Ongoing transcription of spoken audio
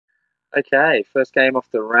Okay, first game off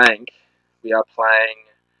the rank. We are playing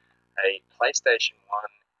a PlayStation 1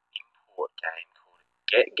 import game called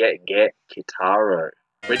Get Kitaro.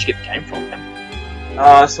 Where'd you get the game from?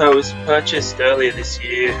 So it was purchased earlier this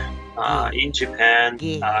year in Japan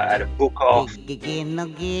at a book off in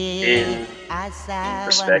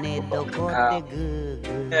Respect.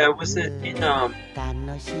 yeah, was it in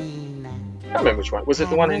I can't remember which one. Was it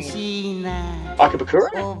the one in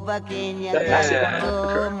Akabakura? That massive one in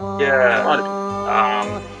Akabakura?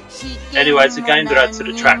 yeah. Anyway, it's a game that I'd sort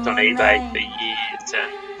of tracked on eBay for years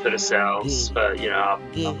and sort of sells for, you know, up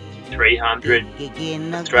to 300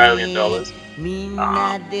 Australian dollars. And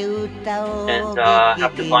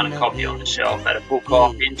have to find a copy on the shelf at a book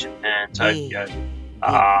off in Japan, Tokyo, for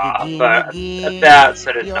about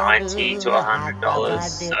sort of $90 to $100.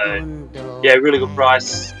 So yeah, really good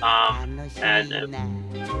price, and a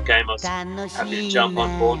game I was happy to jump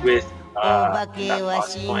on board with. That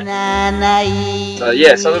price point. So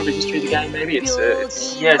yeah, so a little bit of history of the game maybe. It's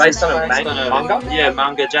based on a manga? Yeah,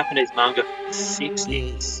 manga, Japanese manga from the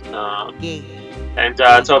 60s. And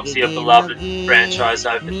it's obviously a beloved franchise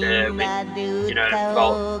over there with, you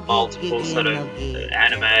know, multiple sort of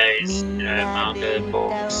animes, you know, manga,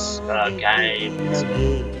 books, games,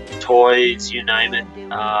 toys, you name it.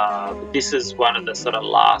 But this is one of the sort of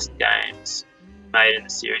last games made in the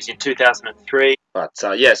series in 2003. But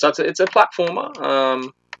yeah, so it's a platformer.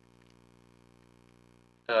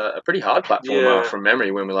 A pretty hard platformer from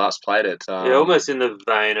memory when we last played it. Yeah, almost in the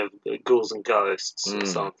vein of Ghouls and Ghosts or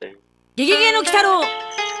something. And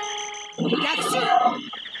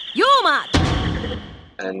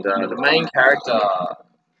the main character,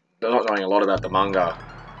 not knowing a lot about the manga,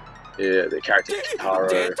 the character Kitaro.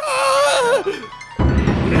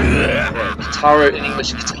 Kitaro, in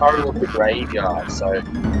English, Kitaro of the Graveyard, so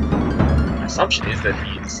my assumption is that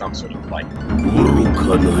he is some sort of like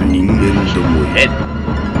head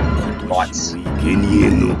bites.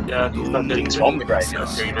 Yeah, he's not Things from the graveyard.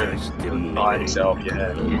 demon By himself,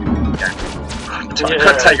 yeah. I'm trying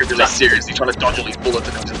to take it really seriously, trying to dodge all these bullets,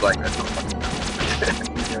 and I'm just like, that's not fucking.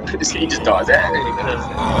 He just dies out.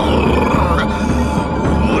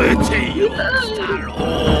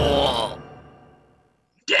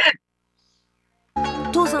 Dead!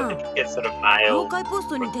 Get sort of mail requests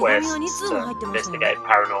to investigate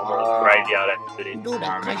paranormal graveyard activity. No, I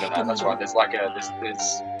remember that. That's right. There's like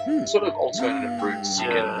there's sort of alternative routes you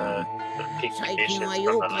can pick conditions from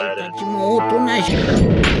the letters.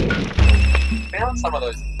 Found some of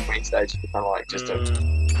those between stages were kind of like just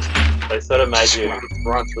They sort of made you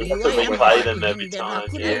run through. have to replay them every time.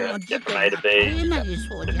 Yeah, get from A to B.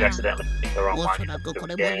 If you accidentally pick the wrong one, you have to do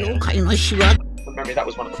it again. Remember that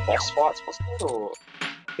was one of the boss fights, wasn't it? Or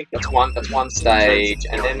I think that's one stage,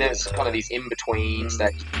 and then there's kind of these in between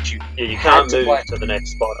stages. You can't move to the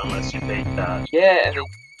next spot unless you beat that. Yeah, and it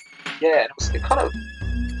was kind of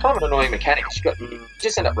an annoying mechanic. You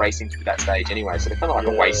just end up racing through that stage anyway, so they're kind of like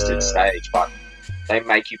a wasted stage, but they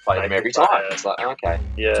make you play them every time. It's like, okay.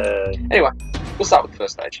 Yeah. Anyway, we'll start with the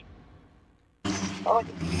first stage. I like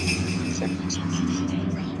it.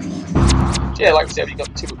 Yeah, like we said, he's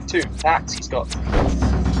got two attacks. He's got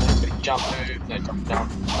jump move, no jump,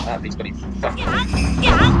 he's got his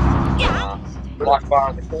life bar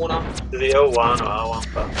in the corner. To the L1 or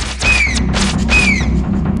R1 bar.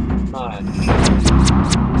 No.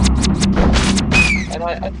 And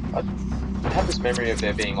I have this memory of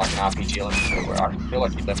there being like an RPG element where I feel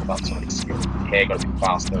like you level up somebody's skill. Your hair got a bit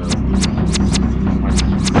faster.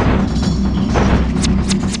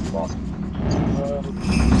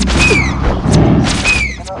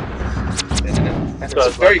 And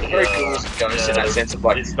it's very, very cool ghost in that sense of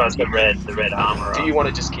like, this guy's got the red armor. Do you want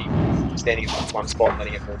to just keep standing in one spot and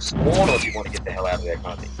letting it all spawn, or do you want to get the hell out of there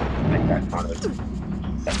kind of thing? Make that kind of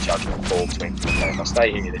that judgment call between, okay, if I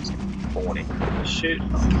stay here, there's spawning. Shoot.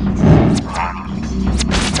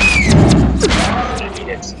 Eat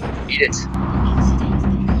it. Eat it.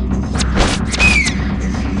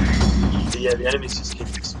 So yeah, the enemies just keep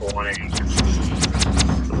spawning.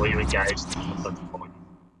 The more you engage, the more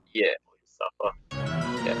you suffer.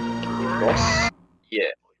 Yeah. Boss. Yeah. You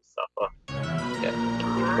suffer. Yeah.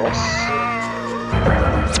 Boss.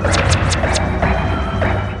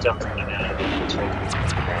 He jumps in and out of it.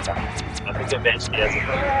 I think eventually as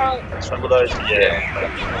some of those, yeah.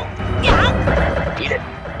 Eat it.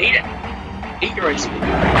 Eat it. Eat your ace. Eat it.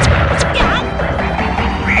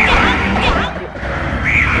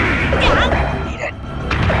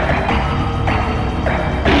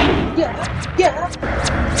 Yeah. Yeah.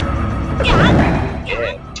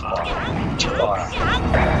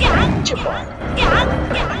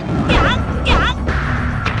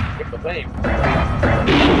 Chip the flame.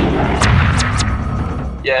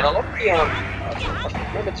 Yeah, and a lot of the I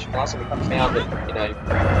remember this from last time we kind of found that, you know,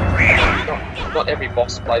 not every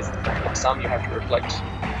boss plays the same. Like some you have to reflect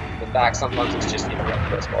the back. Sometimes it's just, you know, like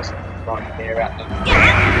first boss throwing hair at them.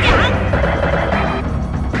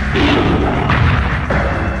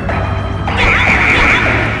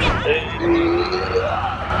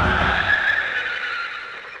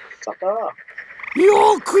 Sucker.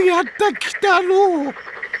 よくやった鬼太郎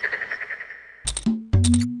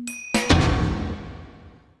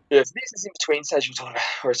Yeah, so this is in between stage we're talking about,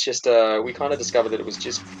 where it's just, we kind of discovered that it was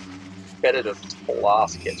just better to just haul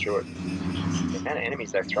ass and get through it. The amount of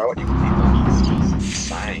enemies they throw at you is just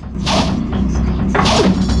insane.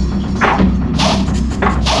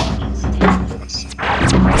 It's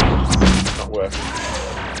not worth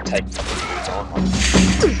taking something on.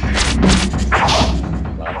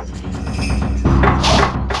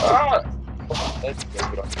 Ah! Oh, that's a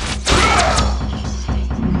good idea.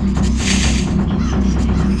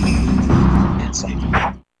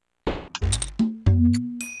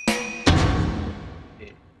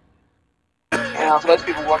 Now, for those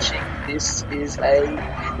people watching, this is a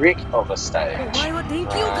prick of a stage.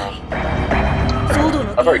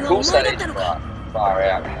 A very cool stage, but far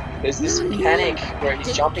out. There's this mechanic where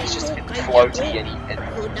his jumping's just a bit floaty, and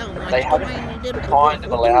they haven't kind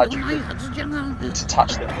of allowed you to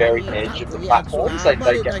touch the very edge of the platforms. They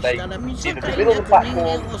either the middle of the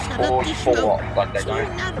platform or you fall off. Like they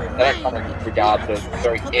don't kind of regard the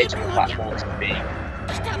very edge of the platforms as being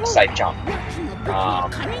a safe jump,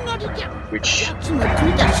 which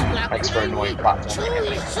makes for annoying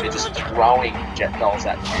platforming. They're just throwing projectiles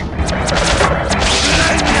at you,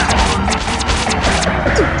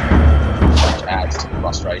 which adds to the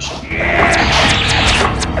frustration.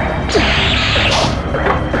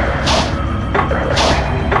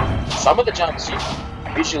 Some of the jumps,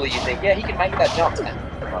 visually you think, yeah, he can make that jump,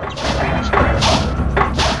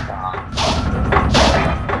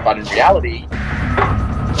 but in reality,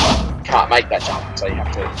 can't make that jump, so you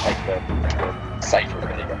have to take the safe route.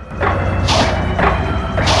 There you go.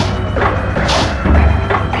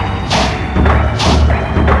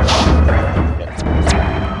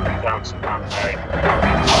 Jumps can't make.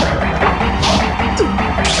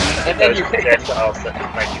 And then you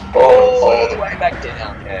all the way back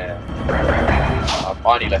down. Yeah. I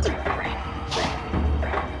finally left it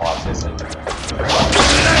 5 seconds.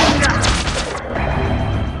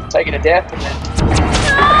 Taking a death and then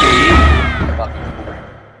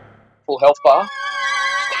full health bar.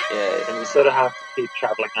 Yeah, and you sort of have to keep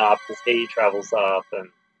travelling up as he travels up,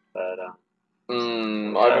 and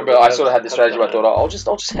I remember I sort of had this strategy where I thought I'll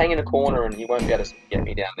just hang in a corner and he won't be able to get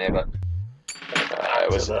me down there, but it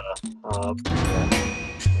was a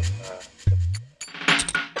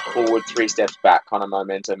forward 3 steps back kind of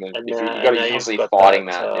momentum, and you got to usually fighting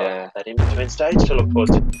that in between stage to look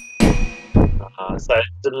forward to. So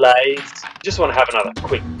delays, you just want to have another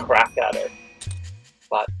quick crack at it,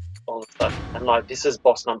 but all the stuff, and like this is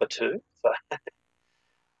boss number 2, so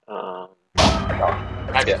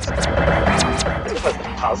maybe that's it's like a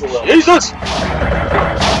puzzle. Jesus!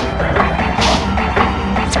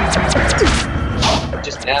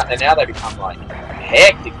 Just now they become like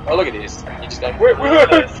hectic. Oh, look at this! You just go, I'm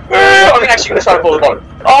actually gonna try to fall to the bottom.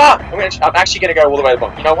 I'm actually gonna go all the way to the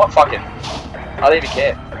bottom. You know what? Fuck it. I don't even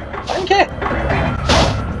care. I don't care.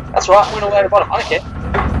 That's right, I'm going all the way to the bottom. I don't care.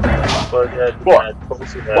 Well, yeah, What?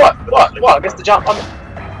 I guess the jump.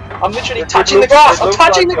 I'm literally touching the grass. I'm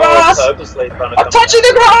touching the grass. I'm touching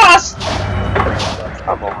the grass.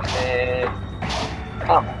 Come on, man.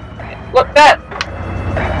 Come on, man. Look that.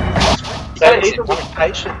 So even with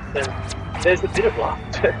patience, there's a bit of luck.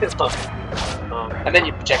 And then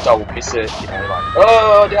your projectile will miss it. You know, like,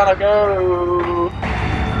 oh, down I go.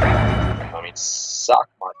 I mean, suck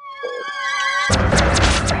my bird.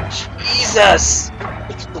 Jesus!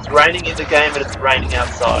 It's raining in the game and it's raining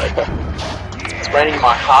outside. It's raining in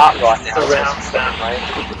my heart right now. Surround sound rain.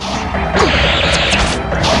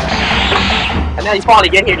 And now you finally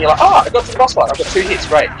get here and you're like, oh, I got to the boss fight. I've got 2 hits,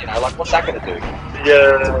 great. You know, like, what's that going to do?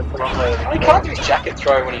 Yeah. He can't do his jacket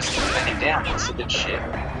throw when he's bending down. That's a bit shit.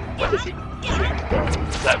 What is he? Is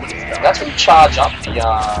that what he's done? That's when you charge up the,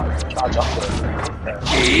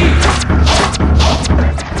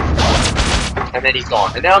 and then he's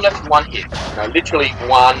gone. And now I'm left with 1 hit. You know, literally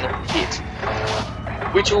 1 hit.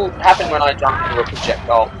 Which will happen when I jump into a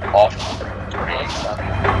projectile off the screen. So.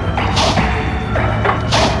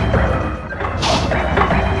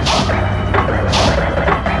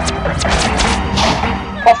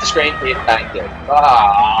 Off the screen, hit, bang, dead.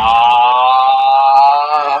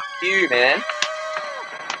 You, man.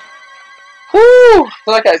 Whew!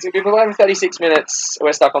 Okay, so we've been playing for 36 minutes.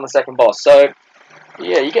 We're stuck on the second boss. So,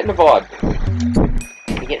 Yeah, you're getting the vibe.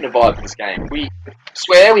 You're getting the vibe of this game. We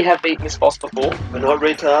swear we have beaten this boss before. We're not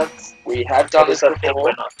retards. We have done this I think before.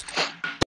 we're not.